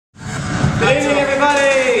Good evening,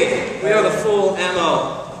 everybody! We are the full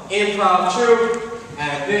Ammo Improv troupe,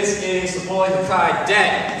 and this is The Boy Who Cried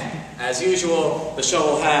Dead. As usual, the show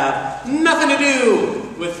will have nothing to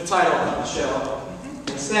do with the title of the show.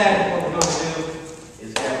 Instead, what we're going to do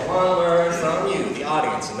is get one word from you, the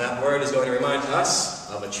audience, and that word is going to remind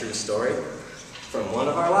us of a true story from one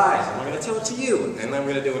of our lives, and we're going to tell it to you, and then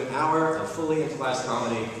we're going to do an hour of fully improvised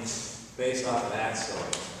comedy based off of that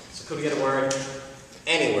story. So could we get a word?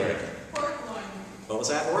 Any word. Pork loin. What was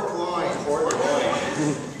that? Pork loin. Pork loin.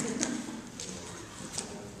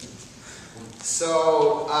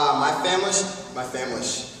 So, my family is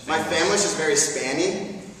very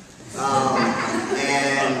spanny.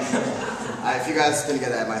 If you guys didn't get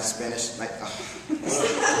that, my family's really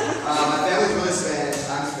Spanish.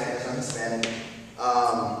 I'm Spanish. I'm Hispanic.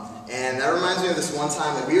 And that reminds me of this one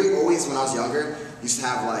time that we always, when I was younger, used to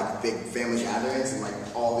have like big family gatherings, and like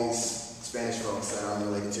all these Spanish folks that I'm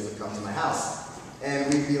related to would come to my house,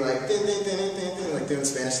 and we'd be like ding, ding, ding, ding, ding, ding, like doing the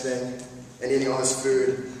Spanish thing and eating all this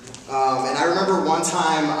food. And I remember one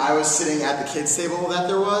time I was sitting at the kids' table that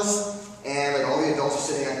there was, and like all the adults were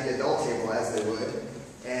sitting at the adult table as they would,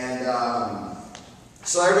 and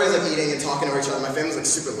so everybody's like eating and talking over each other. My family's like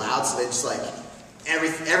super loud, so they just like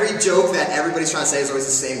every joke that everybody's trying to say is always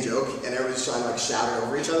the same joke, and everybody's trying to like shout it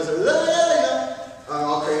over each other. So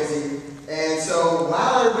all crazy. And so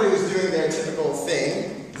while everybody was doing their typical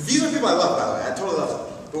thing, these are people I love, by the way. I totally love them.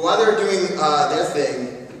 But while they were doing their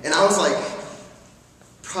thing, and I was like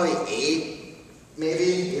probably 8,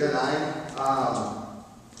 maybe 8 or 9.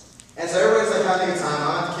 And so everybody's like having a good time.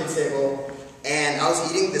 I'm at the kids' table, and I was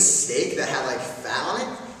eating this steak that had like fat on it.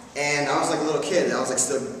 And I was like a little kid. I was like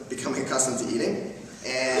still becoming accustomed to eating.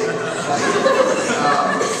 And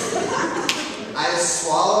I just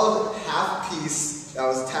swallowed half a piece that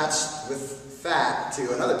was attached with fat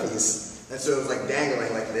to another piece, and so it was like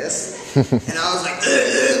dangling like this, and I was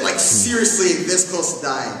like seriously this close to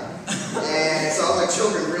dying, and so I was like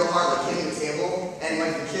choking real hard, like hitting the table, and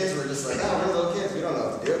like the kids were just like, oh, we're little kids, we don't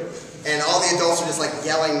know what to do, and all the adults were just like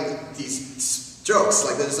yelling these jokes,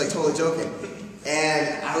 like they're just like totally joking,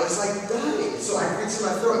 and I was like dying, so I reached in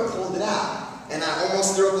my throat and pulled it out. And I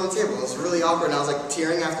almost threw up on the table. It was really awkward, and I was like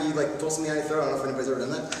tearing after you like pull something out of your throat. I don't know if anybody's ever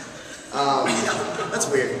done that. That's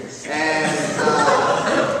weird. And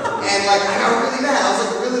like I got really mad. I was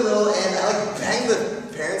like really little, and I like banged the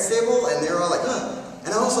parents' table, and they were all like, "Huh?"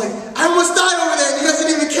 And I was like, "I almost died over there, and you guys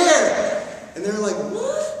didn't even care." And they were like,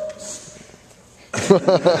 "What?"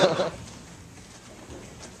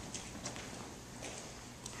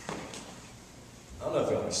 I don't know if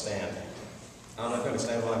you understand. I don't know if you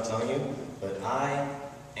understand what I'm telling you, but I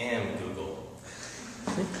am Google.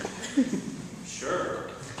 Sure.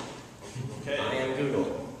 Okay. I am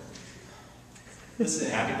Google. Listen.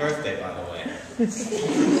 Happy birthday, by the way. It's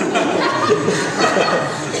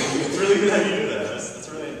really good how you do that. It's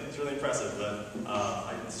really impressive. But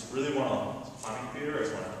I just really want to find a computer. I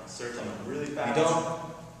just want to search on it really fast. You don't?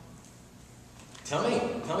 Tell me.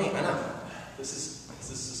 I know. This is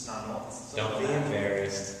just not normal. Don't be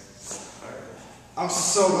embarrassed. I'm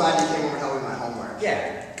so glad you came over to help with my homework.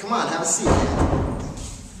 Yeah. Come on, have a seat.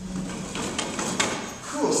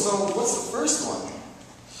 Cool, so what's the first one?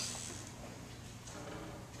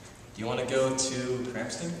 Do you want to go to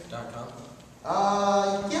crapster.com?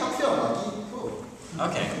 Yeah, I'm feeling lucky. Cool.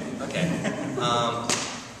 Okay.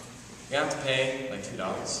 You have to pay like $2.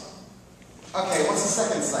 Okay, what's the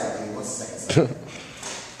second site, dude? What's the second site?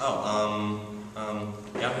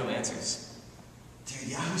 Yahoo Answers. Dude,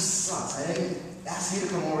 Yahoo sucks. I didn't ask you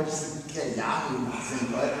to come over just to get Yahoo's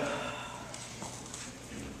input.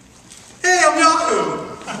 Hey, I'm Yahoo!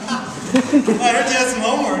 I heard you had some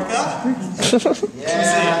homework, huh?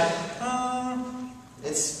 Yeah.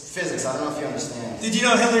 It's physics. I don't know if you understand. Did you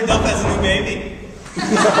know Hillary Duff has a new baby?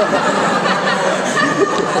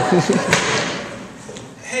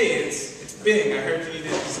 Hey, it's Bing. I heard you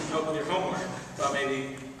needed some help with your homework. Thought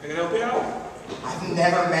maybe I could help you out. I've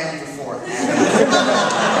never met you before.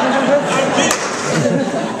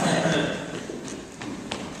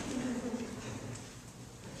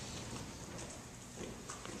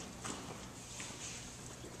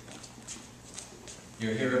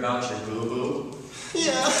 You're here about your boo-boo?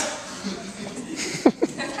 Yeah.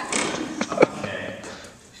 Okay.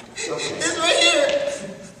 It's right here.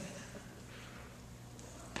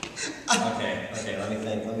 Okay, let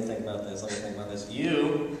me think about this.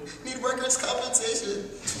 You need workers' compensation.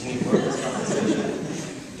 need workers' compensation.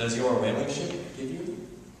 Does your whaling ship give you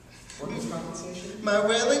workers' compensation? My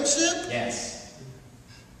whaling ship? Yes.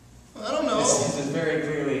 I don't know. This is very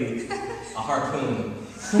clearly a harpoon.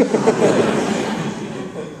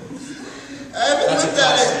 I haven't That's looked a at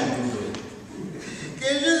class it. C boo-boo.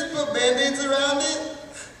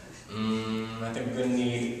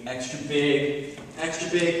 extra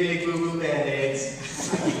big boo-boo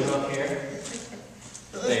band-aids. I keep them up here.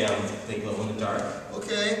 They glow in the dark.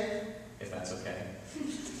 Okay. If that's okay.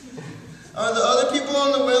 Are the other people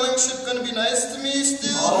on the whaling ship going to be nice to me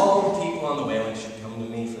still? All the people on the whaling ship come to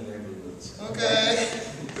me for their boo-boos. Okay.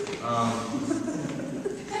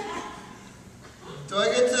 Do I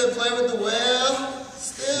get to play with the whale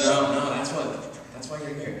still? No, that's why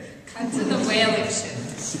you're here. Cut to the whaling ship.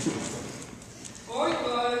 Alright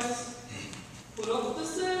guys, put up the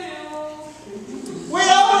sail. Wait,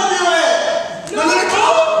 I want to do it! No,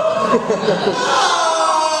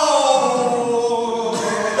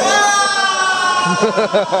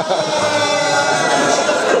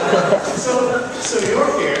 So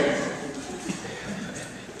you're here.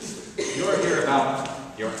 You're here about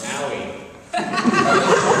your owie.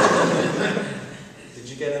 Did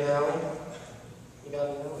you get an owie? You got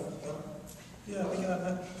an owie? No? Yeah, we got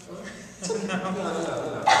that. No.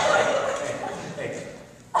 Hey.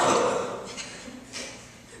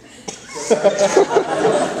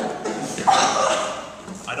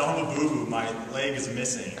 I don't have a boo-boo. My leg is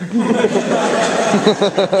missing. We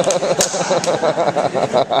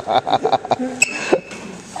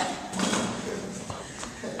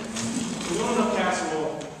don't have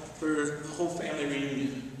casserole for the whole family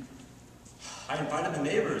reunion. I invited the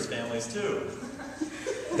neighbors' families too.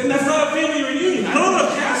 Then that's not a family reunion. I don't have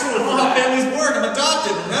casserole for How that. families work. I'm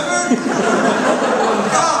adopted, remember?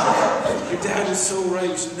 Your dad was so right.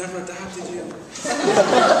 We should never adopted you.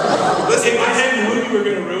 Listen, if I had known you were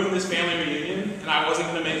going to ruin this family reunion and I wasn't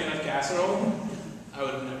going to make enough casserole, I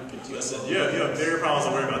would have never picked you up. Listen, you have bigger problems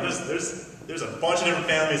to worry about. There's a bunch of different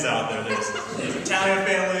families out there. There's Italian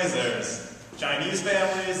families, there's Chinese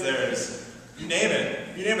families, there's you name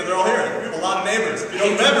it, they're all here. We have a lot of neighbors. If you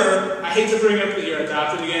don't remember, I hate to bring up that you're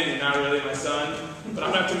adopted again and you're not really my son, but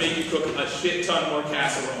I'm going to have to make you cook a shit ton more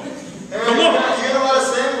casserole. Hey, Come on! you gonna let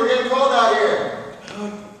us in? We're getting cold out here.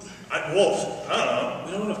 I don't know.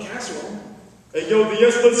 We don't have casserole. Hey, yo, the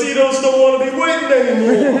Espositos don't want to be waiting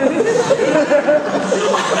anymore.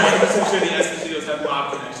 90% sure the Esposito's have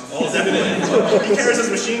mob connections. Oh, definitely. He carries his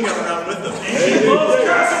machine gun around with him. Hey, he loves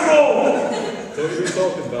casserole! What are you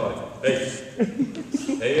talking about? Hey.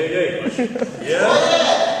 Hey. Yeah? Oh,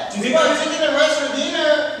 yeah. Do you think I'm chicken and rice for dinner?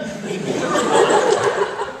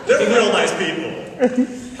 They're real nice people.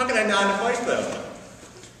 How can I not invite them?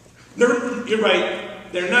 You're right.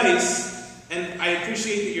 They're nice, and I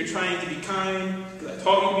appreciate that you're trying to be kind, because I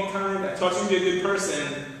taught you to be kind, I taught you to be a good person,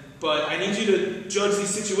 but I need you to judge these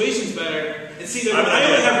situations better and see that I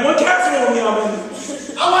only have one casserole in the oven.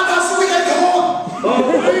 I want that so we can go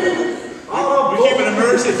home. We keep an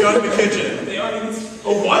emergency gun in the kitchen. They aren't even...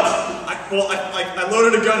 Oh, what? I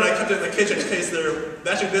loaded a gun and I kept it in the kitchen in case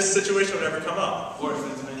this situation would ever come up.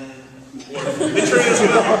 Orphans, man. They train us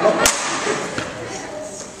well.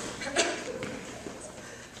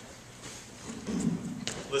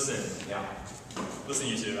 Listen,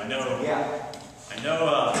 you two. I know.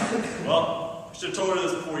 Well, I should have told her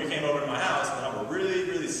this before you came over to my house, but I'm a really,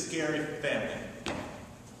 really scary family.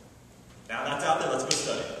 Now that's out there. Let's go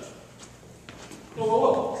study.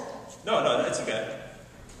 Whoa. No, it's okay.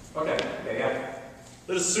 Okay, yeah.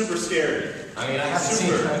 They're just super scary. I mean, I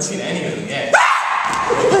haven't seen any of them yet.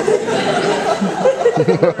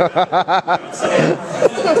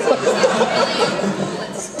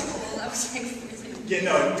 Yeah,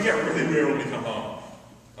 no, we get really weird when we come home.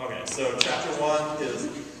 Okay, so chapter 1 is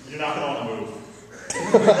you're not going to want to move.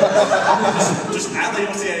 just act like you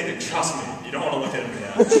don't see anything. Trust me, you don't want to look at me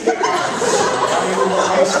now.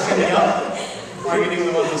 Why are you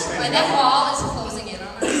doing one of those things? When that wall is closing in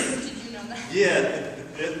on us, did you know that? Yeah,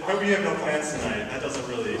 I hope you have no plans tonight. That doesn't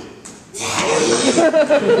really...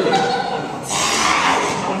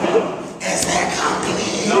 Is there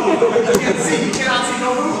company? No, you can't see. You cannot see. No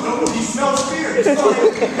move. He smells fear.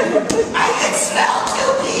 I can smell 2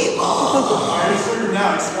 people. Alright, it's weird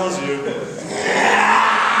now. He smells you.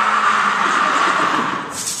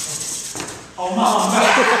 Oh, Mom.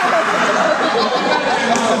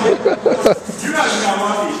 You guys got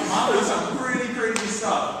lucky. Mom does some pretty crazy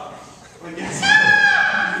stuff. Like, yes.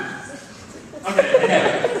 Okay.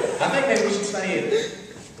 I think maybe we should study at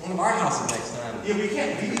one of our houses next time. Yeah, we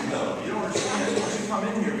can't leave though. You don't understand. Once you come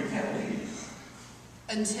in here, we can't leave.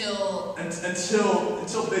 Until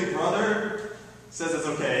Until Big Brother says it's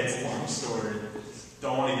okay. It's a long story.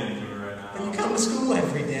 Don't want to get into it right now. But you come to school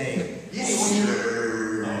every day. Yeah,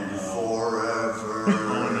 forever.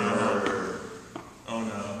 Oh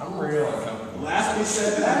no. I'm real uncomfortable. Last we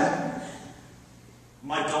said that,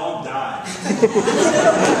 My dog died.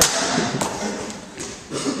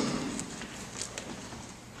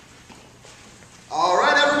 all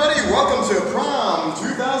right, everybody, welcome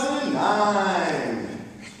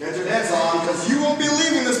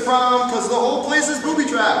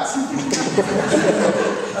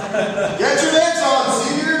Get your dance on,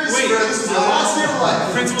 seniors! Wait, This is your last day of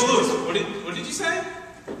life. Principal Lewis, what did you say?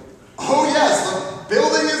 Oh yes, the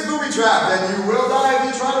building is booby-trapped, and you will die if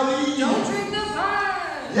you try to leave. Don't drink the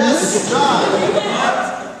wine. Yes, John.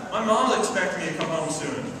 My mom will expect me to come home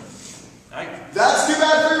soon. That's too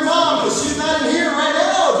bad for your mom, because she's not in here right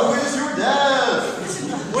now to witness your death.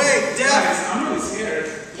 Wait, Dad! Guys, I'm really scared.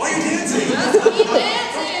 Why are you dancing? Just keep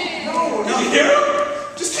dancing. No, Did you hear him?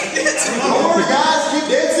 Just keep dancing. Don't worry, guys, keep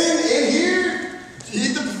dancing in here.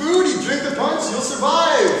 Eat the food, you drink the punch, you'll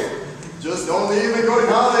survive. Just don't leave and go to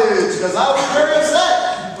college, because I was very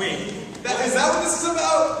upset. Wait, is that what this is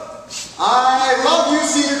about? I love you,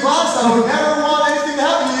 senior class. I would never want anything to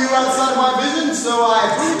happen to you outside of my vision, so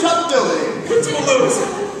I booby-trapped the building. Principal Lewis,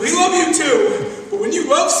 we love you too, but when you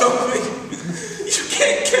love something, you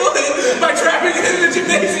can't kill it by trapping it in the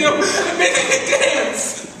gymnasium and making it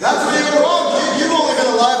dance. That's where you're wrong, kid. You've only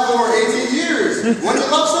been alive for 18 years. When you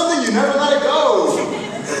love something, you never let it go.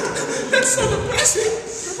 That's so depressing.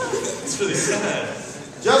 It's really sad.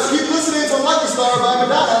 Just keep listening to Lucky Star by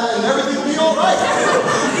Madonna, and everything will be all right.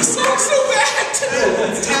 The song's so bad.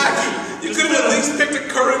 It's tacky. You could have at least picked a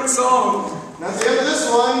current song. That's the end of this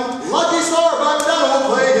one. Lucky Star by Madonna will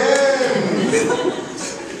play again.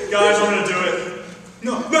 Guys, I'm gonna do it.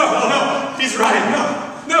 No. He's right.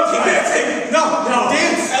 No, keep dancing. No.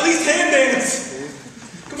 Dance. At least hand dance.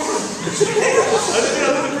 Come on. I think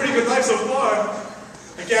I've lived a pretty good life so far.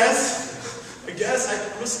 I guess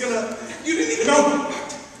I'm just gonna. You didn't even No!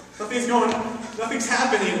 Nothing's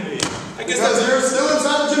happening to me. I guess Because you're still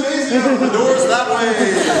inside the gymnasium. The door's that way.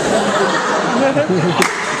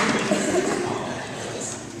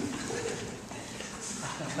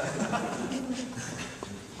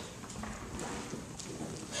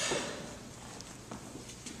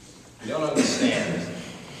 You don't understand.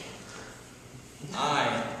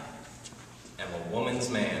 I am a woman's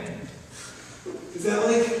man. Is that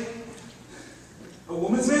like a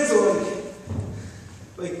woman's man? So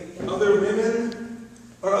like other women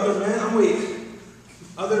or other men?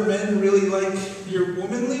 Other men really like your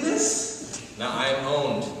womanliness? Now I'm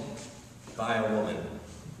owned by a woman.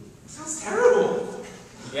 Sounds terrible.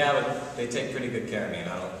 Yeah, but they take pretty good care of me, and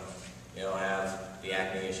I don't have the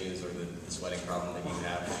acne issues or the sweating problem that you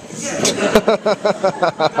have.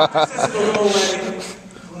 That's a little away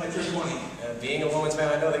when I turn 20. Being a woman's man,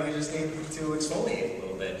 I know that you just need to exfoliate a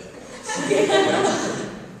little bit.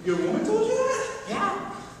 Your woman told you that?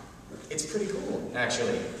 Yeah. It's pretty cool,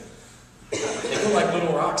 actually. They go like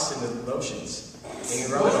little rocks in the lotions. And you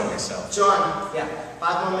rub it on yourself. John, Yeah.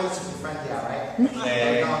 5 more minutes with your friend here, all right?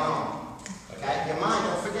 Okay. We're going home. Okay? Your mind,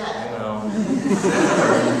 don't forget. I know.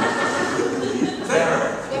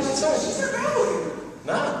 She's not bad with you.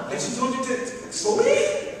 Nah. And she told you to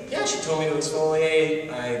exfoliate? Yeah, she told me to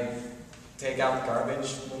exfoliate. I take out the garbage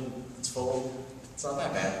when it's full. It's not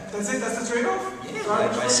that bad. That's it? That's the trade-off?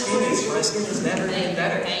 Yeah, my skin is never been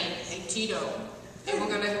better. Hey, Tito. And we're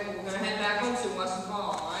gonna head back home to watch the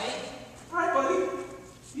ball, alright? Alright, buddy.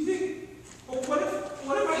 You think, well, what if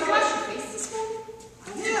I You wash your face this morning?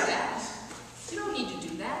 Don't do Yeah. that. You don't need to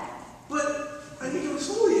do that. But I need to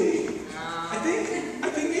exfoliate. I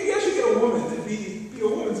think maybe I should get a woman to be a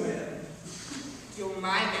woman's man. You're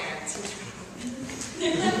my man, Tito.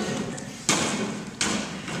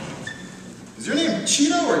 Is your name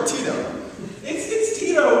Cheeto or Tito? It's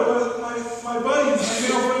Tito, but my buddies, my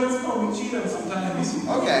male friends call me Cheeto sometimes.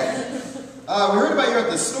 Okay. We heard about you at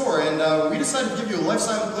the store, and we decided to give you a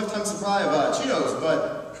lifetime supply of Cheetos,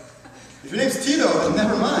 but if your name's Tito, then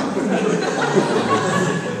never mind.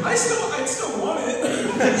 I still want it.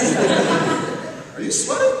 Are you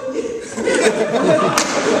sweating?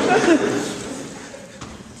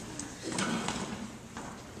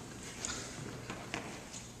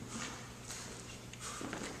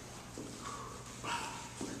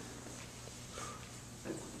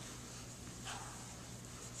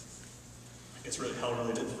 It's really hell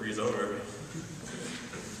really did freeze over.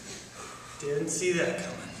 Didn't see that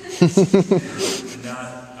coming.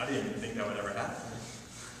 I didn't even think that would ever happen.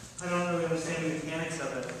 I don't really understand the mechanics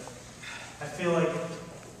of it. I feel like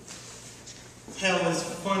hell is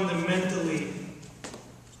fundamentally...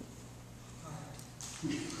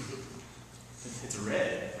 It's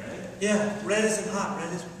red, right? Yeah, red isn't hot.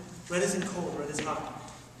 Red isn't cold. Red is hot.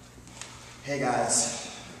 Hey guys.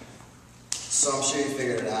 So I'm sure you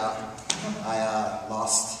figured it out. I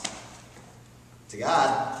lost to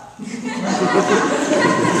God.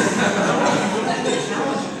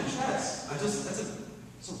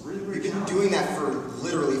 That's a really We've been doing that for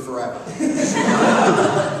literally forever.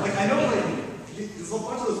 Like, I know, like, there's a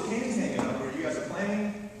bunch of those paintings hanging up where you guys are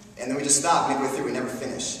playing. And then we just stopped midway through. We never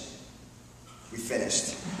finished.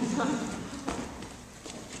 finished.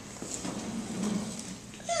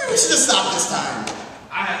 We should have stopped this time.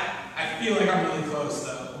 I feel like I'm really close,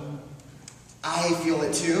 though. I feel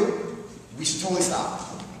it too. We should totally stop.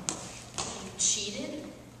 You cheated?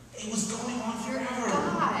 It was going on forever.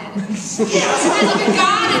 God. Yeah, it doesn't even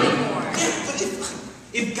God anymore. Yeah, but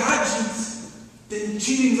if God cheats, then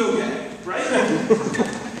cheating's okay, right?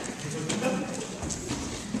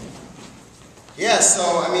 Yeah,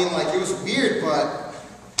 so, I mean, like, it was weird, but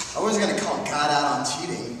I wasn't gonna call God out on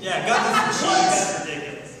cheating. Yeah, God doesn't cheat. That's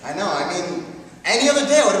ridiculous. I know, I mean, any other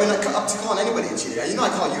day I would have been up to calling anybody a cheater. You know I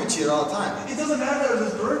call you a cheater all the time. It doesn't matter that it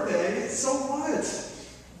was his birthday. So what?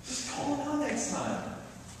 Just call him out next time.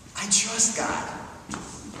 I trust God.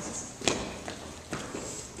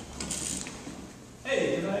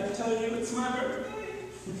 Hey, did I tell you it's my birthday?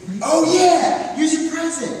 Oh yeah! Here's your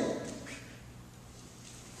present!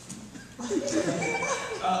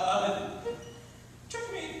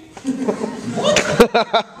 Checkmate. What?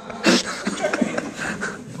 Checkmate.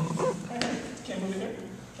 Can't move it here.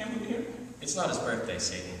 Can't move it here. It's not his birthday,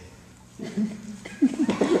 Satan.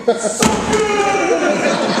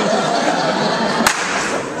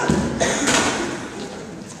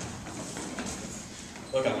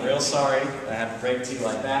 Look, I'm real sorry that I had to break to you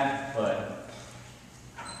like that, but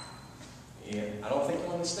yeah, I don't think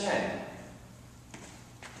you'll understand.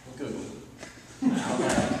 Well, good.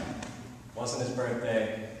 Okay. Wasn't his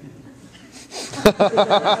birthday.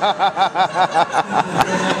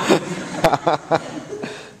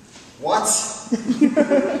 What?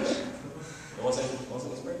 It wasn't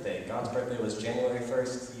his birthday. God's birthday was January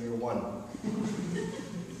 1st, year 1.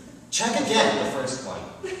 Check again. The first one.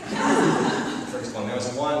 The first one. There was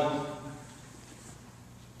a 1,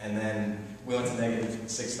 and then we went to negative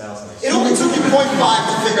 6,000. It only took you 0.5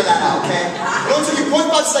 to figure that out, okay? It only took you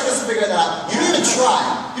 0.5 seconds to figure that out. You didn't even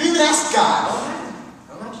try. You didn't even ask God.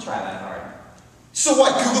 I'm not to try that hard. So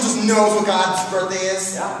what, Google just knows what God's birthday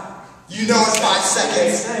is? Yeah. You know in 5 It makes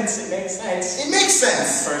seconds. sense. It makes sense. It makes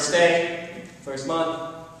sense. First day, first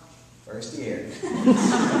month, first year.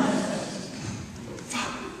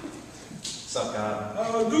 What's up, God?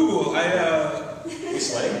 Google, You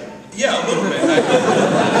sweating? yeah, a little bit.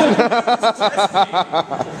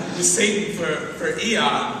 With Satan for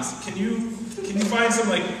eons. Can you find some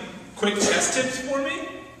like quick chess tips for me?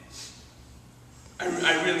 I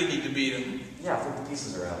really need to beat him. Yeah, flip the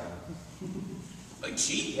pieces around. Like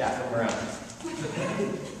cheat? Yeah, flip them around.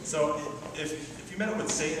 So, if you met up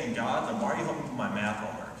with Satan and God, then why are you helping with my math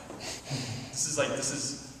homework? This is...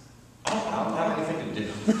 I don't have anything to do.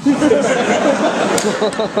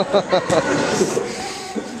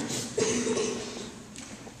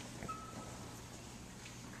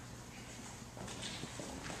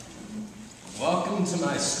 Welcome to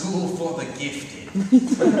my school for the gifted. You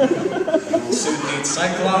will soon meet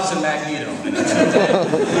Cyclops and Magneto, and until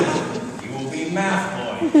then, you will be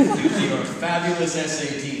Math Boy due to your fabulous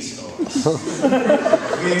SAT scores.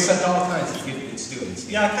 We accept all kinds of gifted students.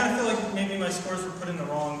 Yeah, I kind of feel like maybe my scores were put in the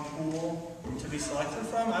wrong pool to be selected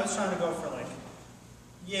from. I was trying to go for like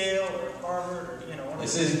Yale or Harvard or, you know, one of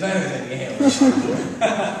This those. is better than Yale.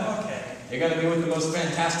 Okay. You're going to be with the most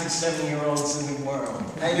fantastic 7-year-olds in the world.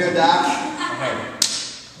 How you doing, Doc? Okay.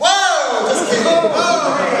 Whoa! Just kidding.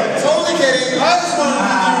 Whoa! Totally kidding. I just wanted to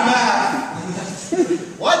do math.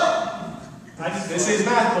 What? This is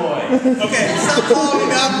Math Boy. Okay, stop calling me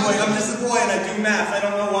math boy. I'm just a boy and I do math. I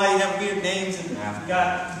don't know why you have weird names and you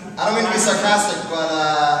got... I don't mean to be sarcastic,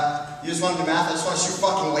 but you just want to do math? I just want to shoot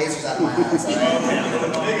fucking lasers out of my eyes,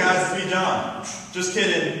 alright? Hey guys, it's me, John. Just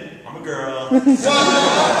kidding. I'm a girl. He does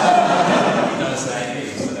that. He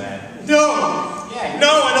used to that. No! Yeah.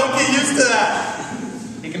 No, I don't get used to that!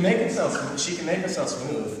 He can make himself. She can make herself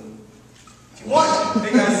smooth. What?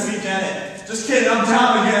 Hey guys, it's me, Janet. Just kidding, I'm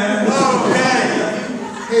Tom again. Okay.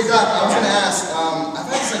 Hey, Doc, I was going to ask, I've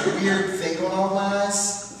had this like weird thing going on with my eyes.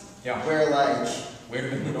 Yeah. Where like... Weirder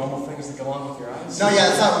than the normal things that go on with your eyes. No, yeah,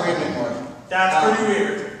 it's not weird anymore. That's pretty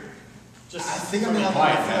weird. Just, I think I'm going to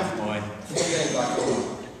Quiet, have Math Boy. I'm getting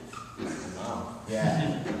glaucoma. Wow.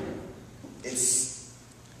 Yeah. It's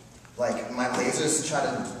like my lasers try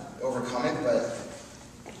to overcome it, but...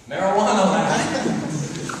 Marijuana lab.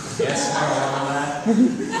 Yes, marijuana lab.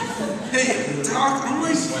 Hey, Doc, I'm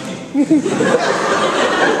like sweating.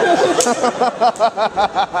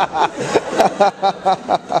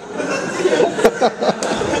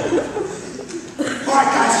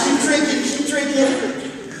 Alright guys, keep drinking, keep drinking.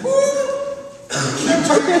 Woo! Keep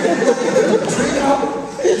drinking. Drink up.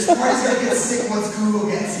 This party's gonna get sick once Google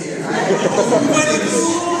gets here, alright?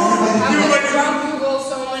 From Google,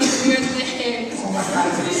 so many weird things. Oh my god,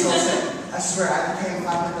 it's gonna be so sick. I swear, I could pay him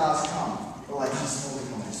 $500 to come. But like, just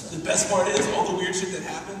The best part is, all the weird shit that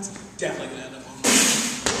happens, definitely gonna end up on my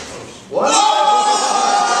What?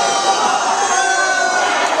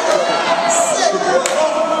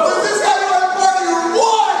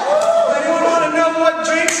 Anyone want to know what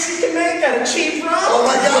drinks you can make at a cheap rum? Oh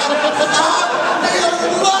my God!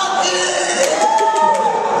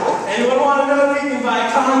 Anyone want to know if you can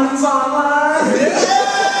buy condoms online?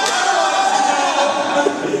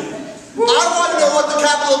 I want to know what the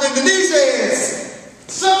capital of Indonesia is.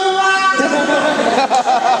 So do I!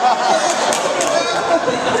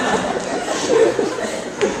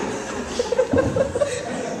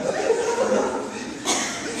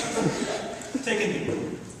 Take a knee.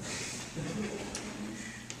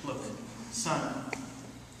 Look, son.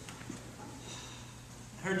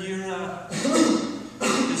 I heard you're,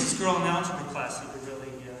 there's this girl in algebra class that you're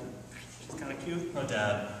really, she's kind of cute. Oh,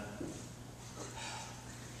 Dad.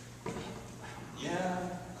 Yeah,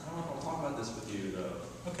 I don't know if I'll talk about this with you, though.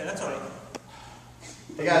 Okay, that's all right.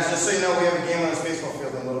 Hey guys, just so you know, we have a game on this baseball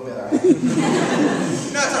field in a little bit, alright? No,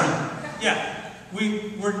 it's all right. Yeah,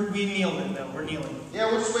 we kneeled in though. We're kneeling. Yeah,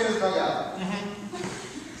 we're just waiting to dug out.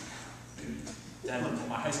 Dad, look,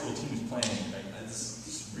 my high school team is playing. Like, this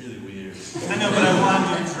is really weird. I know, but I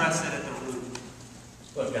wanted to address it at the root.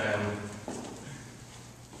 Look, you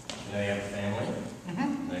know you have a family, you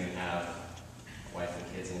know you have a wife and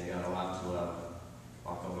kids, and you got a lot to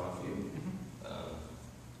walk over off you.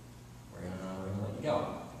 We're gonna let you go.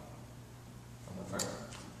 From the front.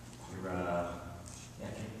 You're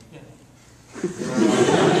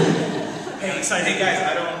Hey guys,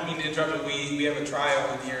 I don't mean to interrupt, but we have a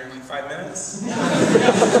trial in here in like 5 minutes.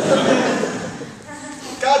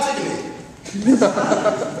 God, take a knee.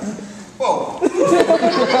 Whoa.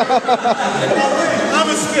 I'm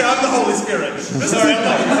a spirit. I'm the Holy Spirit. Sorry.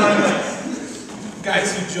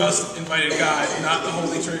 Guys who just invited God, not the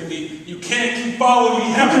Holy Trinity, you can't keep following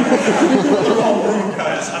me everywhere. The whole room,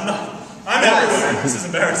 guys. I'm everywhere. This is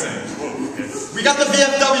embarrassing. Whoa, okay. We got the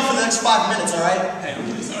VFW for the next 5 minutes, alright? Hey, I'm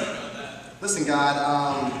really sorry about that. Listen, God,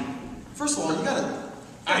 first of all, you gotta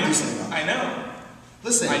do something about it. I know.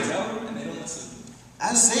 Listen, I tell them and they don't listen.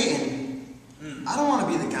 as Satan, I don't want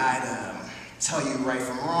to be the guy to tell you right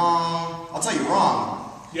from wrong. I'll tell you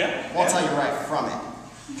wrong. Yeah. I'll tell you right from it.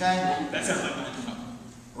 Okay? That sounds like mine.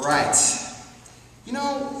 Right. You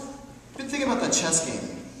know, been thinking about that chess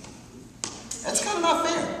game. That's kind of not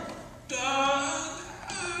fair.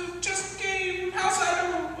 Just a game outside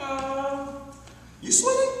of, You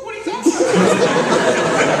sweating? what are you talking about?